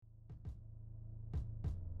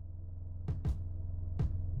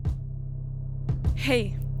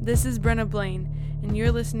Hey, this is Brenna Blaine, and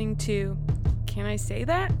you're listening to Can I Say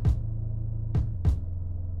That?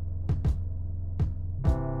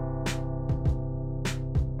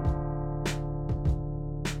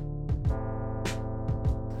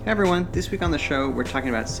 Hey everyone, this week on the show we're talking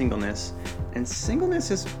about singleness, and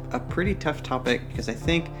singleness is a pretty tough topic because I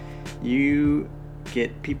think you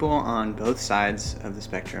get people on both sides of the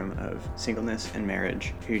spectrum of singleness and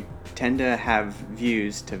marriage who tend to have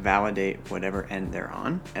views to validate whatever end they're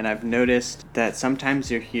on. And I've noticed that sometimes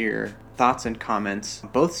you hear thoughts and comments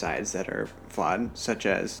on both sides that are flawed, such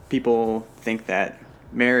as people think that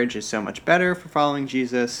marriage is so much better for following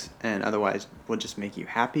Jesus and otherwise will just make you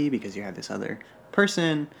happy because you have this other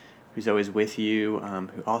person who's always with you,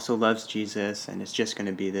 who also loves Jesus, and it's just going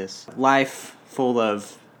to be this life full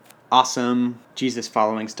of awesome Jesus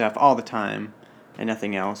following stuff all the time and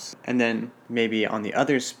nothing else. And then maybe on the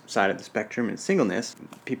other side of the spectrum in singleness,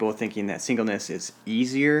 people thinking that singleness is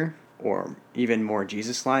easier or even more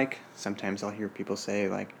Jesus-like. Sometimes I'll hear people say,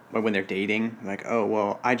 like, when they're dating, like, oh,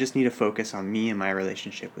 well, I just need to focus on me and my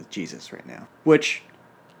relationship with Jesus right now, which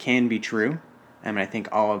can be true. And I think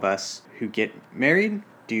all of us who get married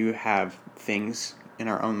do have things in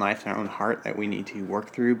our own life, in our own heart, that we need to work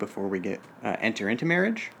through before we enter into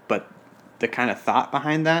marriage. But the kind of thought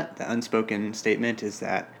behind that, the unspoken statement, is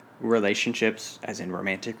that relationships, as in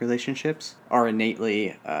romantic relationships, are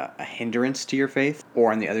innately a hindrance to your faith.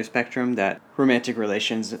 Or on the other spectrum, that romantic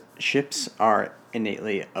relationships are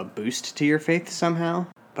innately a boost to your faith somehow.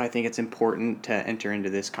 But I think it's important to enter into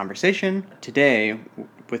this conversation today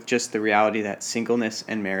with just the reality that singleness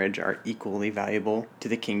and marriage are equally valuable to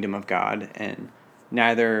the kingdom of God, and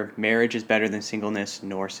neither marriage is better than singleness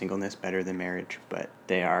nor singleness better than marriage, but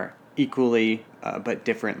they are equally but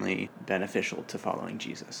differently beneficial to following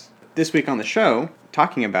Jesus. This week on the show,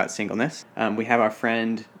 talking about singleness, we have our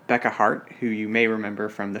friend Becca Hart, who you may remember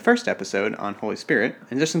from the first episode on Holy Spirit.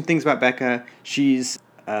 And there's some things about Becca. She's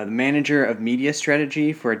the manager of media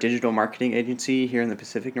strategy for a digital marketing agency here in the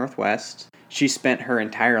Pacific Northwest. She spent her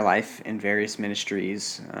entire life in various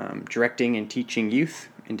ministries, directing and teaching youth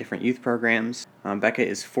in different youth programs. Becca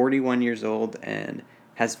is 41 years old and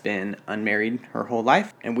has been unmarried her whole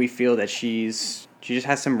life, and we feel that she just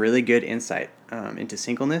has some really good insight into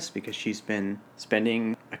singleness because she's been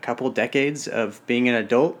spending a couple decades of being an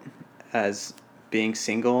adult as being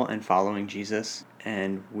single and following Jesus,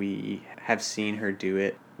 and we have seen her do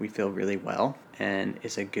it, we feel, really well, and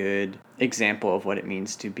it's a good example of what it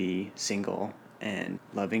means to be single and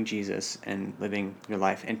loving Jesus and living your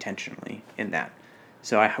life intentionally in that.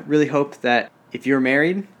 So I really hope that if you're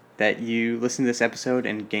married, that you listen to this episode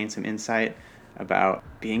and gain some insight about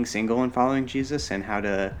being single and following Jesus and how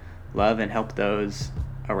to love and help those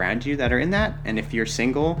around you that are in that. And if you're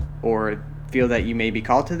single or feel that you may be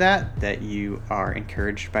called to that you are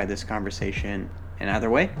encouraged by this conversation. And either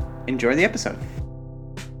way, enjoy the episode.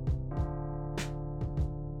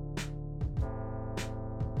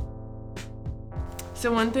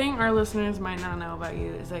 So one thing our listeners might not know about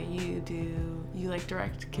you is that you like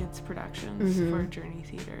direct kids productions for Journey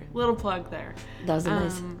Theater. Little plug there. That was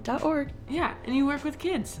nice. .org. Yeah, and you work with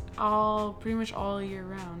kids pretty much all year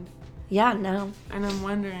round. Yeah, no. And I'm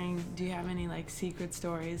wondering, do you have any like secret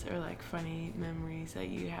stories or like funny memories that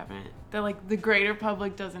you haven't, that like the greater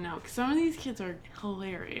public doesn't know? Because some of these kids are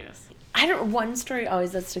hilarious. One story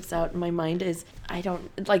always that sticks out in my mind is,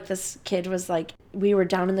 this kid was like, we were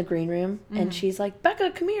down in the green room and she's like,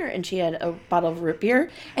 Becca, come here. And she had a bottle of root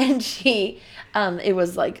beer and she, it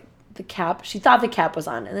was like the cap, she thought the cap was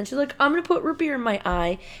on. And then she's like, I'm going to put root beer in my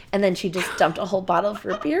eye. And then she just dumped a whole bottle of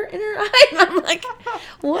root beer in her eye. And I'm like,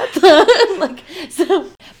 what the?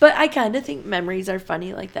 But I kind of think memories are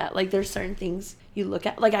funny like that. Like there's certain things you look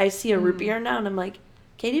at, like I see a root beer now and I'm like,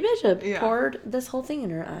 Katie Bishop poured this whole thing in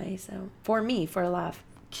her eye. So for a laugh.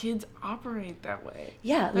 Kids operate that way.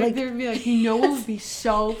 Yeah. Like they'd be like, what would be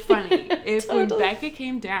so funny if when Becca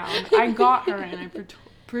came down, I got her and I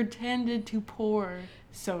pretended to pour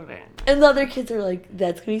soda in. And the other kids are like,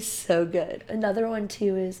 that's going to be so good. Another one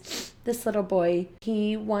too is this little boy,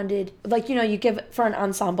 he wanted, you give for an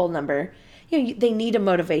ensemble number, they need a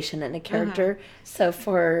motivation and a character. So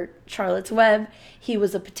for Charlotte's Web, he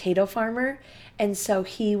was a potato farmer. And so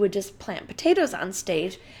he would just plant potatoes on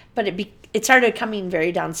stage, but it started coming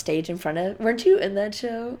very downstage in front of... Weren't you in that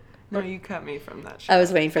show? No, you cut me from that show. I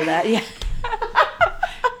was waiting for that, yeah.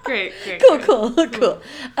 Great. Cool.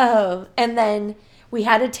 And then we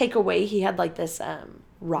had to take away, he had like this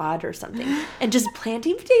rod or something, and just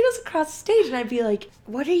planting potatoes across the stage. And I'd be like,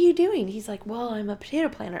 what are you doing? He's like, well, I'm a potato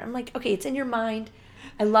planter. I'm like, okay, it's in your mind.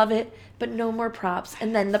 I love it, but no more props.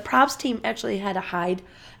 And then the props team actually had to hide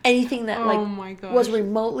anything that Oh my gosh. was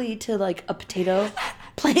remotely to like a potato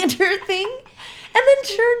planter thing. And then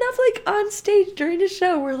sure enough, like on stage during the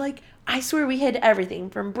show, we're like, I swear we hid everything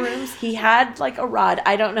from brooms. He had like a rod.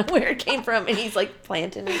 I don't know where it came from. And he's like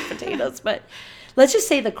planting his potatoes. But let's just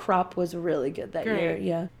say the crop was really good that year.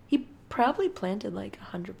 Yeah. He probably planted like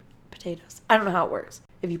 100 potatoes. I don't know how it works.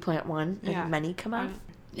 If you plant one and many come out.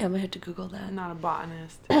 Yeah, I'm going to have to Google that. I'm not a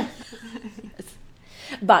botanist. Yes.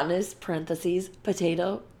 Botanist, parentheses,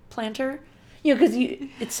 potato planter. You know, because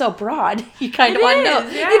it's so broad. You kind of want to know.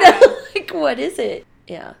 Yeah. You know, like, what is it?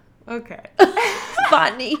 Yeah. Okay.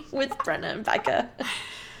 Botany with Brenna and Becca.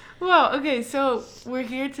 Well, okay, so we're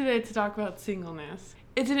here today to talk about singleness.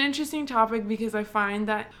 It's an interesting topic because I find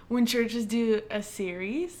that when churches do a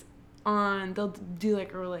series they'll do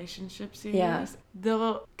like a relationship series,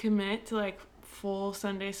 they'll commit to like full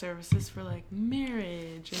Sunday services for like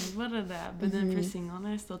marriage and blah, blah, blah. But then for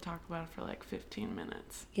singleness, they'll talk about it for like 15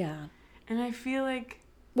 minutes. Yeah. And I feel like...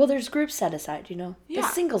 Well, there's groups set aside, you know? Yeah. The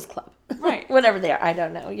singles club. Right. Whatever they are. I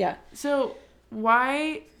don't know. Yeah. So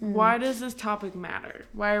why does this topic matter?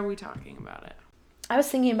 Why are we talking about it? I was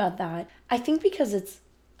thinking about that. I think because it's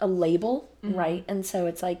a label, right? And so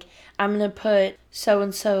it's like, I'm going to put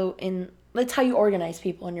so-and-so in... That's how you organize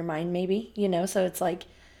people in your mind, maybe, you know? So it's like,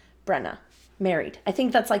 Brenna, married. I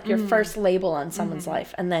think that's like your first label on someone's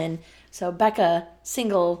life. And then, so Becca,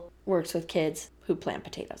 single, works with kids who plant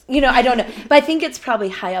potatoes. You know, I don't know. But I think it's probably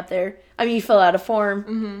high up there. I mean, you fill out a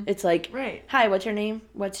form. It's like, Right. Hi, what's your name?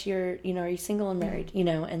 What's your, you know, are you single and married? You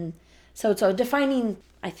know, and so it's a defining,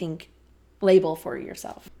 I think, label for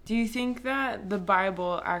yourself. Do you think that the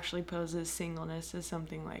Bible actually poses singleness as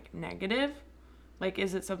something like negative? Like,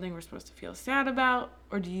 is it something we're supposed to feel sad about?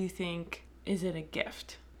 Or do you think, is it a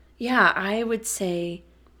gift? Yeah, I would say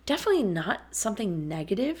definitely not something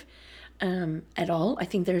negative at all. I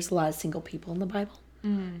think there's a lot of single people in the Bible,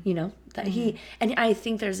 you know, that and I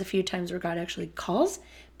think there's a few times where God actually calls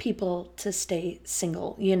people to stay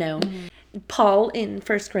single, you know. Paul in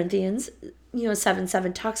 1 Corinthians,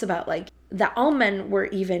 7:7 talks about like that all men were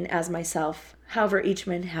even as myself. However, each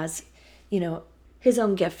man has, his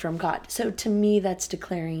own gift from God. So to me, that's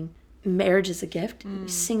declaring marriage is a gift,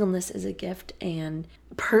 singleness is a gift. And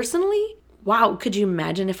personally, wow, could you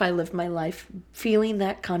imagine if I lived my life feeling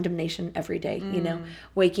that condemnation every day,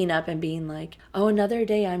 waking up and being like, oh, another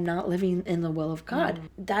day I'm not living in the will of God.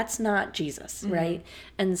 That's not Jesus, right?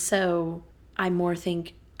 And so I don't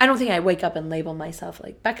think I wake up and label myself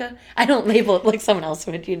like Becca. I don't label it like someone else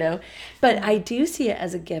would, But I do see it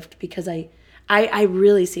as a gift because I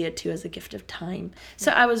really see it too as a gift of time.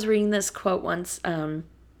 So I was reading this quote once.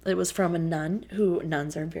 It was from a nun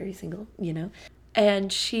nuns are very single,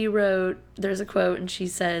 And she wrote, there's a quote and she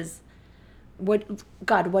says,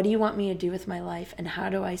 God, what do you want me to do with my life? And how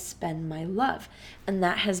do I spend my love? And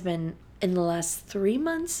that has been, in the last 3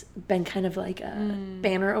 months, been kind of like a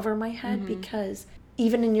banner over my head because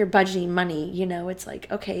even in your budgeting money, it's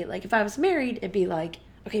like, okay, like if I was married, it'd be like,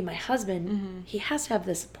 okay, my husband, he has to have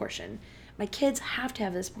this portion. My kids have to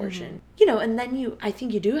have this portion, and then I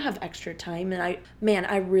think you do have extra time. And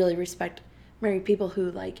I really respect married people who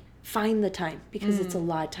like find the time because it's a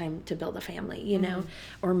lot of time to build a family,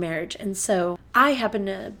 or marriage. And so I happen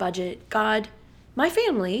to budget God, my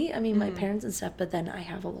family, my parents and stuff, but then I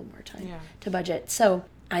have a little more time to budget. So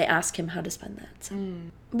I ask him how to spend that. So.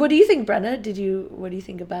 What do you think, Brenna? What do you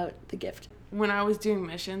think about the gift? When I was doing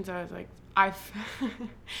missions, I was like,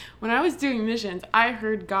 when I was doing missions, I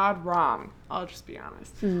heard God wrong. I'll just be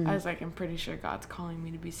honest. I was like, I'm pretty sure God's calling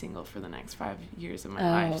me to be single for the next 5 years of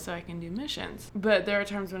my life so I can do missions. But there are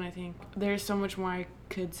times when I think there's so much more I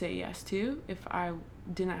could say yes to if I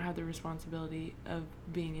did not have the responsibility of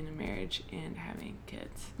being in a marriage and having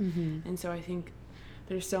kids. And so I think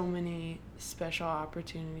there's so many special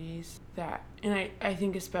opportunities and I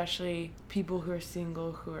think especially people who are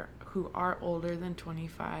single, who are older than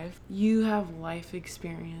 25, you have life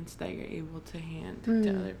experience that you're able to hand to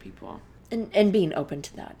other people. And being open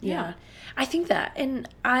to that. Yeah. I think that. And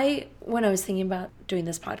when I was thinking about doing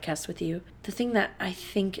this podcast with you, the thing that I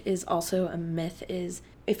think is also a myth is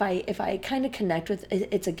if I kind of connect with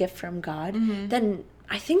it's a gift from God, then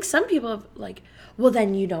I think some people have like, well,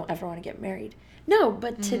 then you don't ever want to get married. No,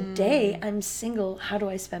 but today I'm single. How do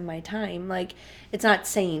I spend my time? Like, it's not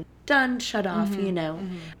saying done, shut off,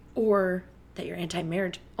 or that you're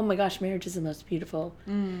anti-marriage. Oh my gosh, marriage is the most beautiful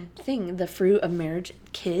thing. The fruit of marriage,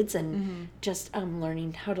 kids, and just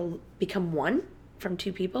learning how to become one from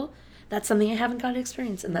two people. That's something I haven't got to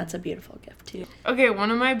experience, and that's a beautiful gift too. Okay,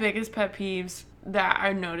 one of my biggest pet peeves that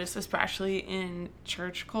I noticed, especially in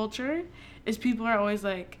church culture, is people are always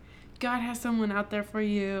like, God has someone out there for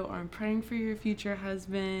you, or I'm praying for your future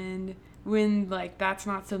husband, when, like, that's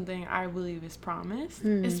not something I believe is promised.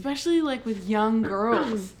 Especially, like, with young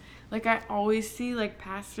girls. Like, I always see, like,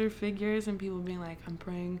 pastor figures and people being like, I'm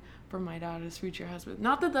praying for my daughter's future husband.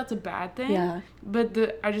 Not that that's a bad thing,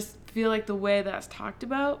 but I just feel like the way that's talked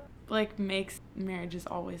about, like, makes marriage is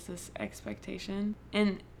always this expectation.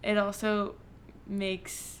 And it also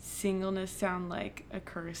makes singleness sound like a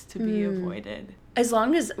curse to be avoided. As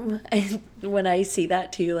long as, when I see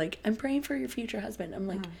that too, like, I'm praying for your future husband, I'm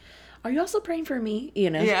like, are you also praying for me? You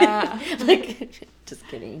know? Yeah. Like, just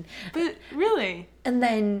kidding. But really. And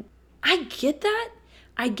then I get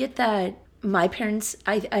that my parents,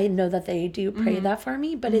 I know that they do pray that for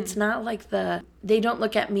me, but it's not like they don't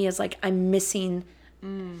look at me as like I'm missing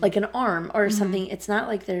like an arm or something. It's not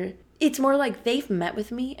like it's more like they've met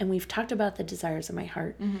with me and we've talked about the desires of my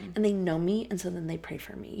heart and they know me, and so then they pray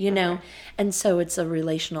for me, you know? And so it's a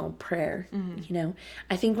relational prayer, you know?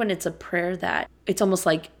 I think when it's a prayer that it's almost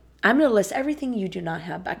like, I'm going to list everything you do not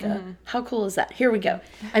have, Becca. How cool is that? Here we go.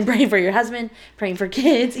 I'm praying for your husband, praying for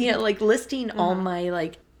kids, you know, like listing all my,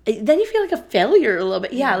 like, then you feel like a failure a little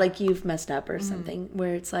bit. Yeah, like you've messed up or something,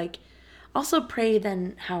 where it's like, also pray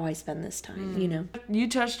then how I spend this time, you know? You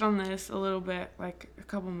touched on this a little bit, like, a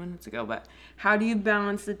couple minutes ago, but how do you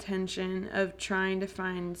balance the tension of trying to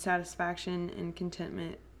find satisfaction and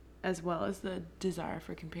contentment as well as the desire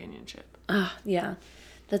for companionship? Yeah,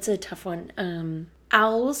 that's a tough one.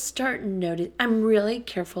 I'll start noticing, I'm really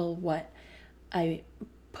careful what I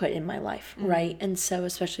put in my life, right? And so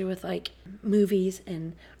especially with like movies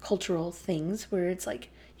and cultural things where it's like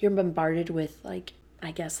you're bombarded with like,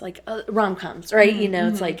 I guess like rom-coms, right? You know,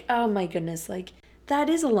 it's like, oh my goodness, like that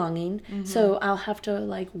is a longing. So I'll have to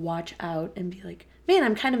like watch out and be like, man,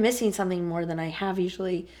 I'm kind of missing something more than I have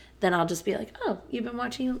usually. Then I'll just be like, oh, you've been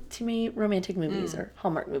watching too many romantic movies or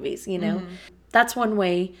Hallmark movies, you know? That's one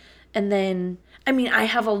way. And then, I mean, I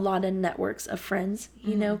have a lot of networks of friends,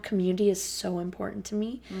 you know, community is so important to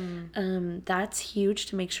me. That's huge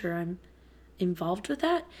to make sure I'm involved with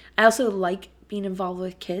that. I also like being involved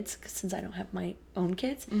with kids, 'cause since I don't have my own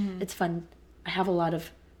kids, it's fun. I have a lot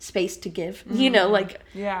of space to give, you know, like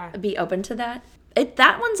be open to that.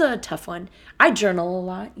 That one's a tough one. I journal a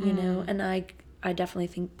lot, you know, and I definitely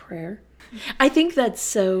think prayer. I think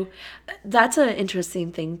that's an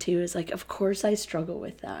interesting thing too, is like, of course I struggle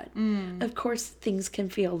with that. Of course things can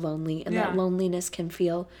feel lonely, and that loneliness can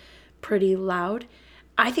feel pretty loud.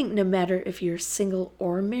 I think no matter if you're single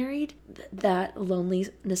or married, that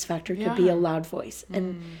loneliness factor could be a loud voice.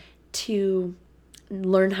 And to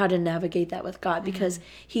learn how to navigate that with God, because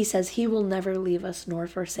he says he will never leave us nor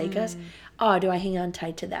forsake us. Oh, do I hang on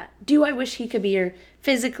tight to that? Do I wish he could be here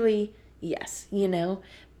physically? Yes, you know,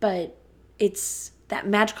 but it's that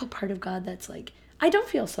magical part of God that's like, I don't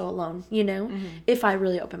feel so alone, you know, if I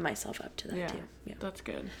really open myself up to that too. Yeah, that's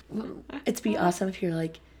good. It'd be awesome if you're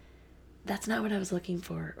like, that's not what I was looking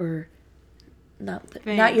for, or not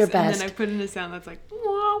your best. And then I put in a sound that's like,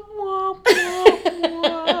 wah, wah,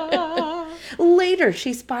 wah, wah. Later,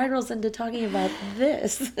 she spirals into talking about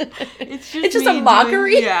this. It's just a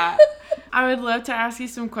mockery. I would love to ask you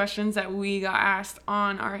some questions that we got asked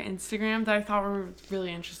on our Instagram that I thought were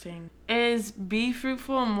really interesting. Is be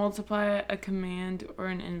fruitful and multiply a command or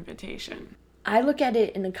an invitation? I look at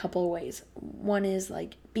it in a couple of ways. One is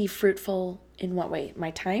like, be fruitful in what way?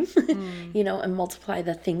 My time, you know, and multiply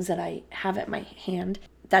the things that I have at my hand.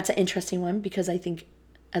 That's an interesting one, because I think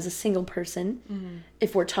as a single person,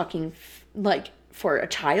 if we're talking like for a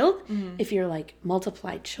child, if you're like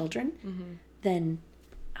multiply children, then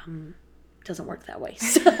doesn't work that way.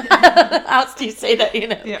 So, how else do you say that, you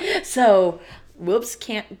know? Yeah. So, whoops,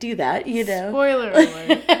 can't do that, you know? Spoiler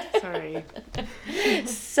alert. Sorry.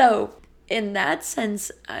 So, in that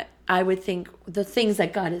sense, I would think the things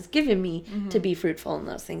that God has given me to be fruitful in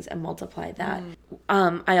those things and multiply that.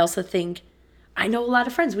 I also think, I know a lot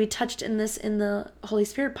of friends, we touched in this in the Holy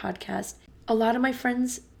Spirit podcast, a lot of my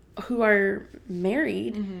friends who are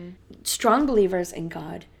married, strong believers in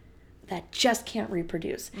God, that just can't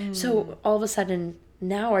reproduce. So all of a sudden,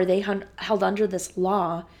 now are they held under this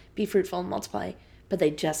law, be fruitful and multiply, but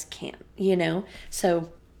they just can't, you know?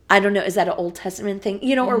 So I don't know, is that an Old Testament thing?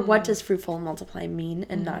 You know, or what does fruitful and multiply mean?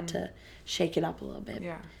 And not to shake it up a little bit.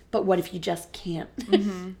 Yeah. But what if you just can't?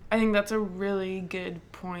 I think that's a really good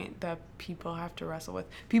point that people have to wrestle with.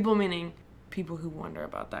 People meaning people who wonder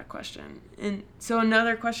about that question. And so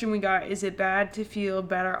another question we got, is it bad to feel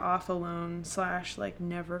better off alone / like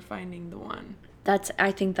never finding the one?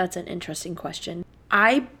 I think that's an interesting question.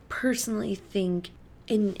 I personally think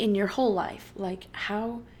in your whole life, like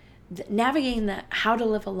navigating that, how to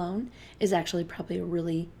live alone is actually probably a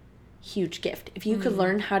really huge gift. If you could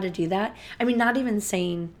learn how to do that. I mean, not even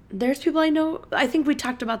saying, there's people I know, I think we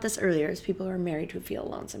talked about this earlier, as people who are married who feel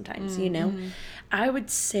alone sometimes, you know? I would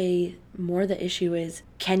say more the issue is,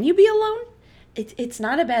 can you be alone? It's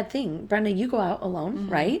not a bad thing. Brenda, you go out alone,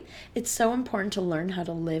 right? It's so important to learn how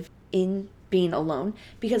to live in being alone,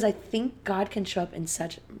 because I think God can show up in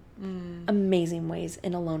such amazing ways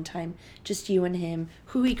in alone time. Just you and him,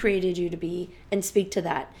 who he created you to be, and speak to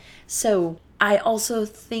that. So I also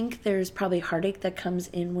think there's probably heartache that comes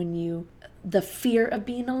in when the fear of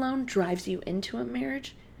being alone drives you into a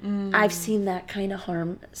marriage. I've seen that kind of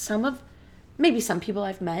harm maybe some people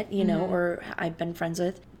I've met, you know, or I've been friends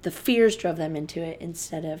with. The fears drove them into it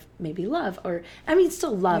instead of maybe love, or, I mean,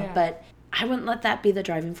 still love, but I wouldn't let that be the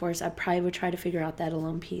driving force. I probably would try to figure out that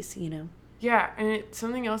alone piece, you know. Yeah, and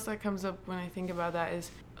something else that comes up when I think about that is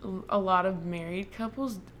a lot of married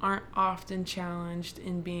couples aren't often challenged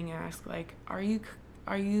in being asked, like, are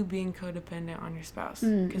you being codependent on your spouse?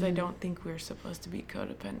 Because I don't think we're supposed to be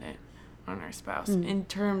codependent on our spouse. In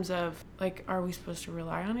terms of, like, are we supposed to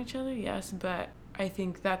rely on each other? Yes, but I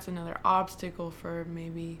think that's another obstacle for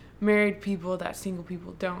maybe married people that single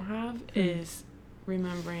people don't have, is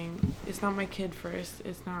remembering it's not my kid first,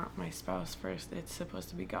 it's not my spouse first, it's supposed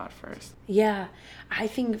to be God first. Yeah, I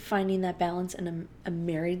think finding that balance in a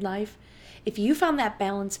married life, if you found that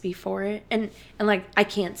balance before it, and like, I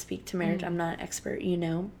can't speak to marriage, I'm not an expert, you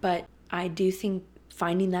know, but I do think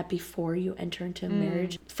finding that before you enter into a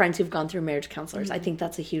marriage, friends who've gone through marriage counselors, I think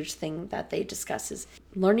that's a huge thing that they discuss, is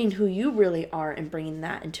learning who you really are and bringing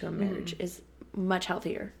that into a marriage is much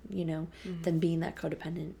healthier, you know, than being that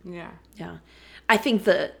codependent. Yeah. I think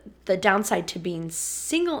the downside to being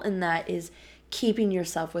single in that is keeping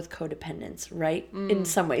yourself with codependence, right? In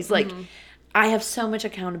some ways, like, I have so much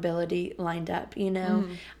accountability lined up, you know.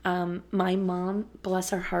 My mom, bless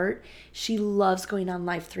her heart, she loves going on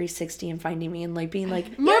Life 360 and finding me and, like, being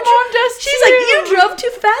like, my mom does too. She's like, you drove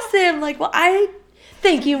too fast. And I'm like, well,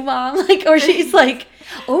 thank you, Mom. Like, or she's like,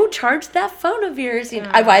 oh, charge that phone of yours. You know,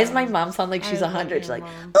 why does my mom sound like she's 100? She's like,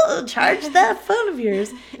 oh, charge that phone of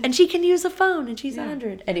yours. And she can use a phone, and she's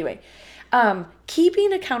 100. Anyway,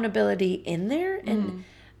 keeping accountability in there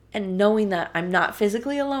and knowing that I'm not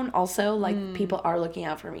physically alone also, like, people are looking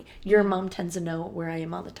out for me. Your mom tends to know where I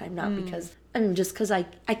am all the time, not because, just because I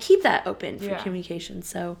keep that open for communication.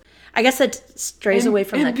 So I guess that strays away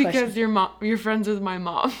from that question. And because you're friends with my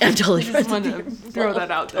mom. I'm totally friends with your mom. Throw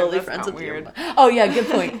that out there. Totally friends with your mom. Oh, yeah, good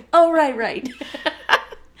point. Oh, right.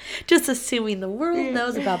 Just assuming the world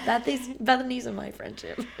knows about Bethany's and my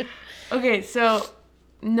friendship. Okay, so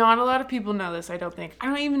not a lot of people know this, I don't think. I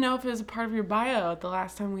don't even know if it was a part of your bio the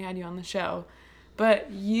last time we had you on the show.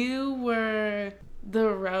 But you were the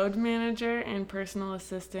road manager and personal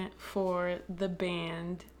assistant for the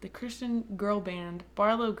band, the Christian girl band,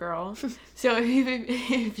 Barlow Girl. So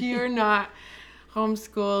if you're not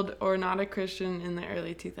homeschooled or not a Christian in the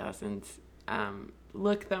early 2000s,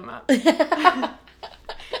 look them up.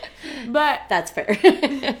 But that's fair.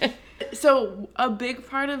 So a big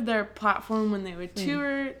part of their platform when they would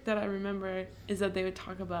tour that I remember is that they would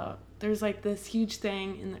talk about, there's like this huge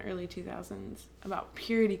thing in the early 2000s about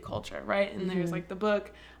purity culture, right? And there's like the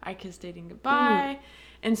book, I Kissed Dating Goodbye.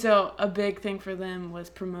 And so a big thing for them was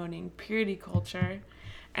promoting purity culture.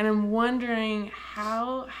 And I'm wondering,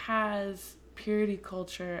 how has purity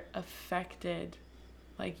culture affected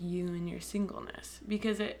like you and your singleness?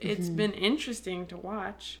 Because it's been interesting to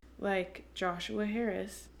watch, like Joshua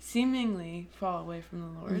Harris seemingly fall away from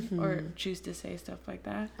the Lord or choose to say stuff like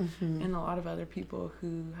that, and a lot of other people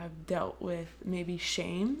who have dealt with maybe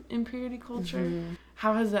shame in purity culture.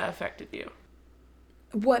 How has that affected you?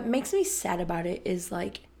 What makes me sad about it is,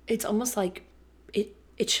 like, it's almost like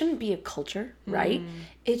it shouldn't be a culture, right?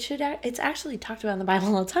 It's actually talked about in the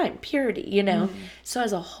Bible all the time, purity, you know. So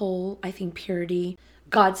as a whole, I think purity,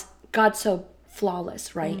 God's so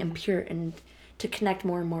flawless, right? And pure, and to connect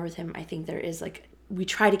more and more with him, I think there is, like, we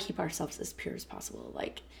try to keep ourselves as pure as possible,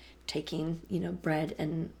 like taking, you know, bread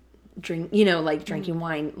and drink, you know, like drinking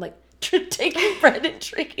wine, like taking bread and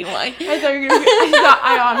drinking wine.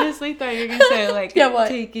 I honestly thought you were gonna say, like,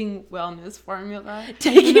 taking wellness formula.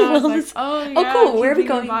 Taking wellness. Like, oh, cool. Where are we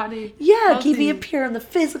going? Body keeping it pure in the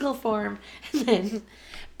physical form.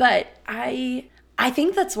 But I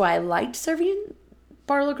think that's why I liked serving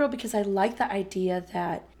Barlow Girl, because I like the idea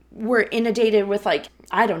that we're inundated with, like,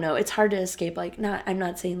 I don't know. It's hard to escape. Like, I'm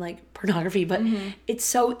not saying like pornography, but it's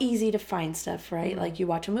so easy to find stuff, right? Like you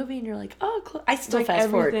watch a movie and you're like, oh, I still Like, fast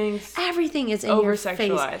forward. everything's Everything is in your face.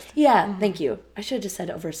 over-sexualized. Yeah, thank you. I should have just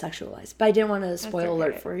said over sexualized, but I didn't want to spoil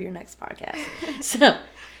alert for your next podcast. So,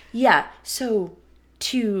 yeah. So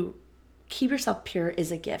to keep yourself pure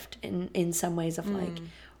is a gift in some ways of like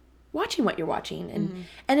watching what you're watching,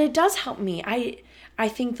 and it does help me. I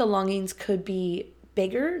think the longings could be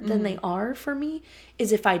bigger than they are for me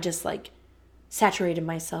is if I just like saturated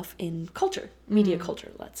myself in culture, media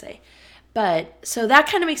culture, let's say. But so that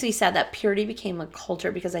kind of makes me sad that purity became a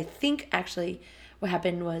culture, because I think actually what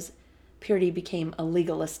happened was purity became a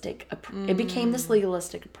legalistic it became this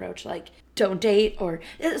legalistic approach, like don't date, or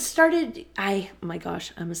it started oh my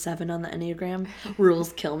gosh, I'm a 7 on the Enneagram.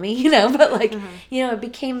 Rules kill me, but like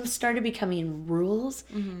it started becoming rules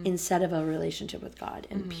instead of a relationship with God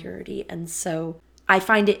and purity. And so I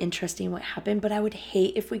find it interesting what happened, but I would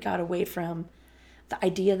hate if we got away from the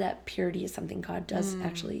idea that purity is something God does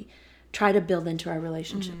actually try to build into our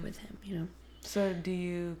relationship with him, So do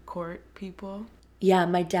you court people? Yeah,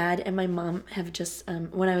 my dad and my mom have just,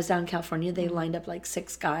 when I was down in California, they lined up like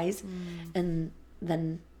 6 guys, and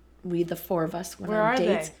then the 4 of us went on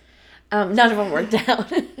dates. None of them worked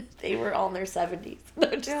out. They were all in their 70s.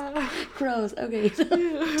 No, just gross. Okay,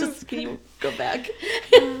 just can you go back?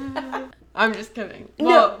 I'm just kidding.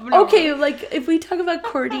 No, okay, like if we talk about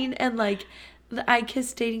courting and like the I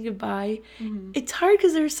kiss dating goodbye, it's hard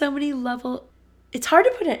because there's so many it's hard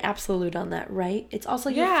to put an absolute on that, right? It's also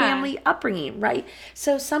your family upbringing, right?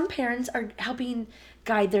 So some parents are helping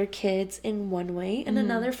guide their kids in one way, and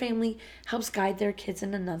another family helps guide their kids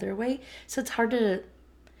in another way. So it's hard to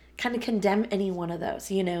kind of condemn any one of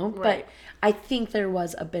those, Right. But I think there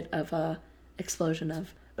was a bit of a explosion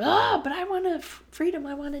of, but I want freedom,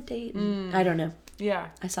 I want to date. I don't know. Yeah.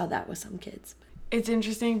 I saw that with some kids. It's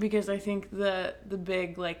interesting because I think the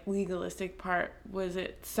big like legalistic part was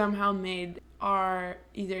it somehow made our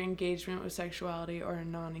either engagement with sexuality or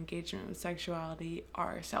non-engagement with sexuality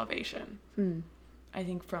our salvation. I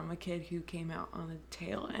think from a kid who came out on the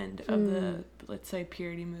tail end of the, let's say,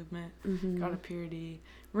 purity movement, got a purity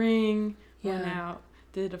ring, went out,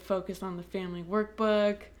 did a focus on the family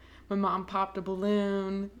workbook. My mom popped a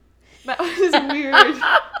balloon. That was weird.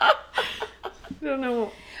 I don't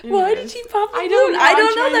know. Why did she pop the balloon? I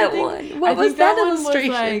don't know that one. What was that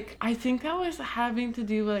illustration? I think that was having to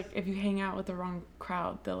do like if you hang out with the wrong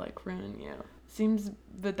crowd, they'll like ruin you.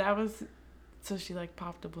 But that was, so she like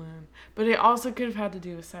popped a balloon. But it also could have had to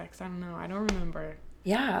do with sex. I don't know. I don't remember.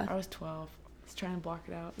 Yeah. I was 12. I was trying to block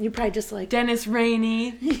it out. You probably just like Dennis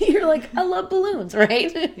Rainey. You're like, I love balloons,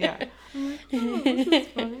 right? Yeah. I'm like, this is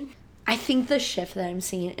funny. I think the shift that I'm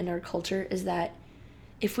seeing in our culture is that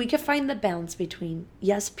if we could find the balance between,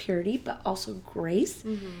 yes, purity, but also grace,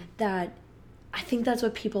 that I think that's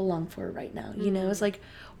what people long for right now. It's like,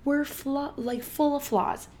 we're full of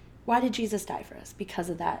flaws. Why did Jesus die for us? Because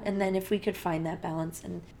of that. And then if we could find that balance,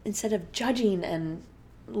 and instead of judging and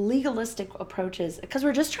legalistic approaches, because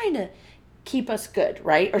we're just trying to keep us good,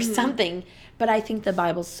 right? Or something. But I think the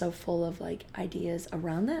Bible's so full of like ideas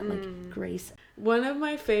around that, like grace. One of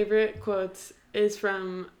my favorite quotes is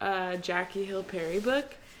from a Jackie Hill Perry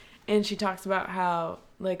book, and she talks about how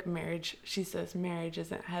like marriage, she says marriage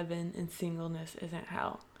isn't heaven and singleness isn't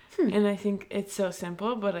hell. And I think it's so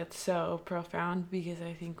simple, but it's so profound, because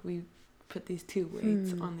I think we put these 2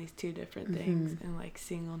 weights on these 2 different things, and like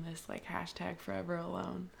singleness, like hashtag forever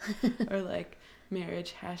alone, or like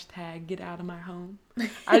marriage, hashtag get out of my home.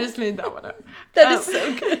 I just made that one up. That is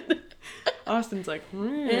so good. Austin's like,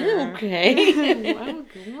 okay.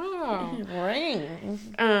 Wow.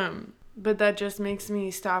 But that just makes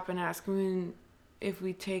me stop and ask, if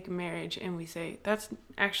we take marriage and we say that's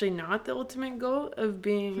actually not the ultimate goal of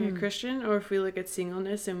being a Christian, or if we look at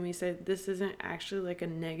singleness and we say this isn't actually like a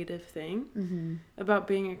negative thing about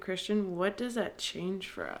being a Christian, what does that change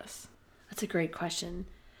for us? That's a great question.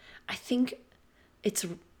 I think it's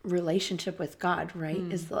relationship with God, right,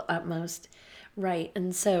 is the utmost, right?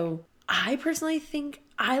 And so I personally think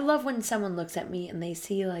I love when someone looks at me and they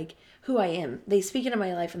see like who I am. They speak into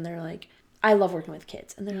my life and they're like, I love working with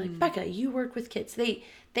kids. And they're like, Becca, you work with kids. They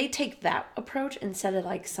take that approach instead of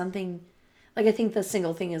like something, like I think the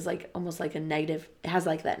single thing is like almost like a negative, it has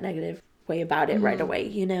like that negative way about it right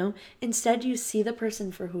away, Instead you see the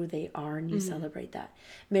person for who they are and you celebrate that.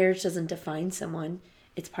 Marriage doesn't define someone.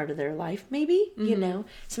 It's part of their life maybe,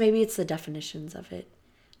 So maybe it's the definitions of it,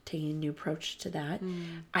 taking a new approach to that.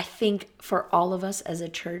 I think for all of us as a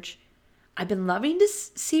church, I've been loving to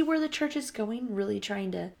see where the church is going, really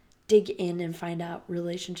trying to dig in and find out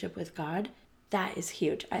relationship with God. that is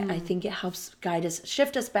huge. I think it helps guide us,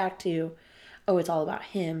 shift us back to, oh, it's all about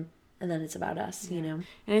him, and then it's about us, you know?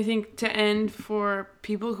 And I think to end, for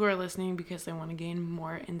people who are listening because they want to gain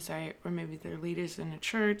more insight, or maybe they're leaders in a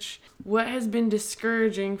church, what has been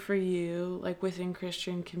discouraging for you, like within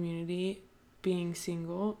Christian community, being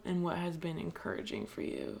single, and what has been encouraging for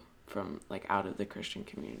you from like out of the Christian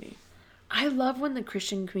community? I love when the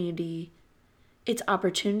Christian community, it's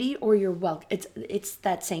opportunity or you're welcome. It's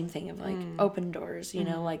that same thing of like open doors, you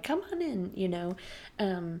know, like come on in, you know,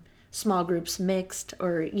 small groups mixed,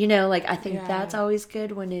 or, you know, like I think that's always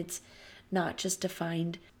good when it's not just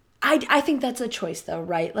defined. I think that's a choice though,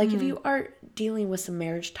 right? Like if you are dealing with some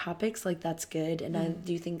marriage topics, like that's good. And I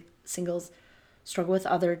do think singles struggle with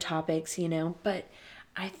other topics, you know, but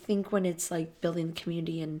I think when it's like building the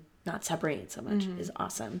community and not separating so much is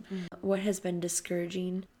awesome. What has been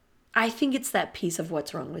discouraging? I think it's that piece of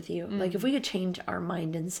what's wrong with you. Like if we could change our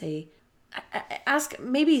mind and say, ask,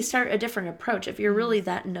 maybe start a different approach. If you're really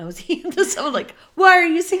that nosy to someone, like, why are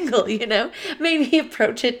you single? You know, maybe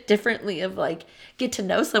approach it differently of like, get to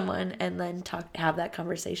know someone and then have that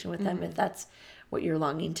conversation with them if that's what you're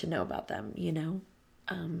longing to know about them, you know?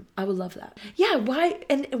 I would love that. Yeah.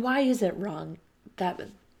 Why is it wrong?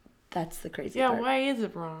 That's the crazy part. Yeah, why is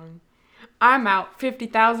it wrong? I'm out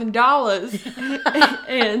 $50,000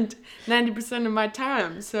 and 90% of my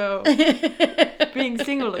time, so being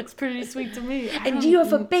single looks pretty sweet to me. And you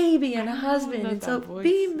have a baby and a husband, and so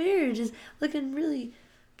being married is looking really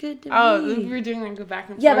good to me. Oh, we were doing that, go back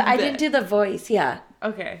and forth. Yeah, but I didn't do the voice, yeah.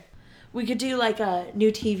 Okay. We could do like a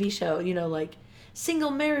new TV show, you know, like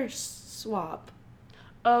single marriage swap.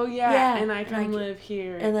 Oh, yeah. Yeah, And I can live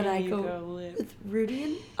here. And then I go live with Rudy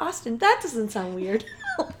and Austin. That doesn't sound weird.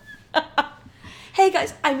 Hey,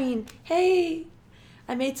 guys. I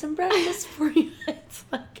made some breakfast for you. It's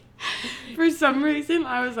like... For some reason,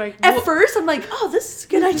 I was like... At first, I'm like, oh, this is a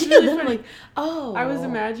good idea. Really then I'm like, oh. I was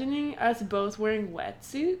imagining us both wearing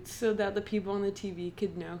wetsuits so that the people on the TV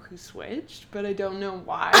could know who switched, but I don't know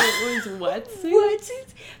why it was wetsuits.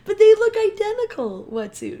 Wetsuits? But they look identical,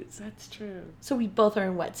 wetsuits. That's true. So we both are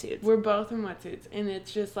in wetsuits. We're both in wetsuits, and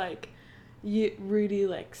it's just like Rudy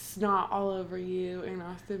like snot all over you, and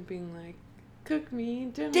Austin being like, cook me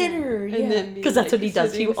dinner. Yeah. And then because that's what he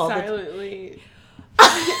does to you all silently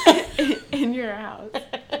in your house.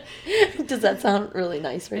 Does that sound really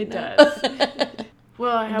nice right it now? It does.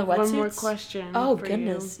 Well, I have one more wetsuits? question. Oh, for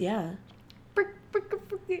goodness, you. yeah.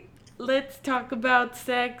 Let's talk about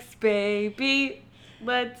sex, baby.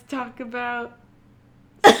 Let's talk about...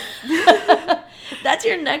 That's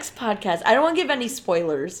your next podcast. I don't want to give any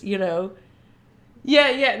spoilers, you know.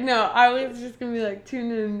 Yeah, no, I was just going to be like,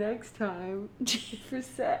 tune in next time for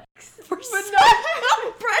sex. But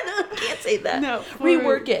no, Brenna, can't say that. No.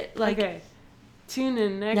 Rework it. Like, okay. Tune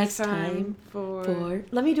in next time for...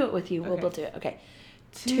 Let me do it with you. Okay. We'll do it. Okay.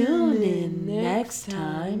 Tune in next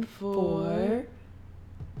time for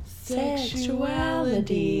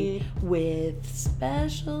Sexuality with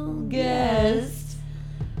special guests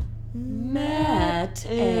Matt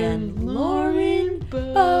and Lauren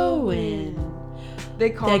Bowen. They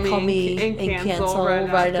call me and cancel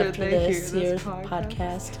right after this year's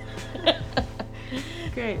podcast.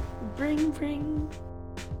 Great. Bring.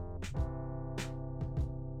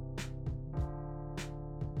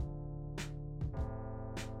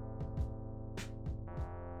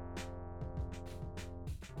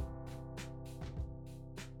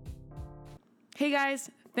 Hey guys,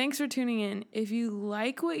 thanks for tuning in. If you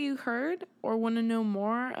like what you heard or want to know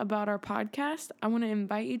more about our podcast, I want to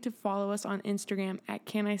invite you to follow us on Instagram at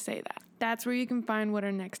Can I Say That? That's where you can find what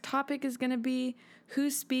our next topic is going to be,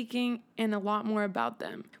 who's speaking, and a lot more about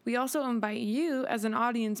them. We also invite you as an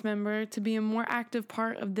audience member to be a more active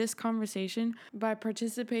part of this conversation by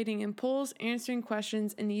participating in polls, answering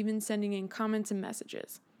questions, and even sending in comments and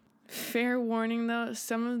messages. Fair warning though,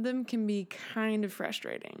 some of them can be kind of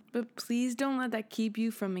frustrating, but please don't let that keep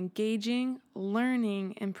you from engaging,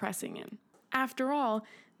 learning, and pressing in. After all,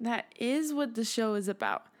 that is what the show is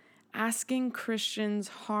about, asking Christians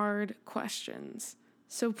hard questions.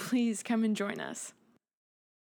 So please come and join us.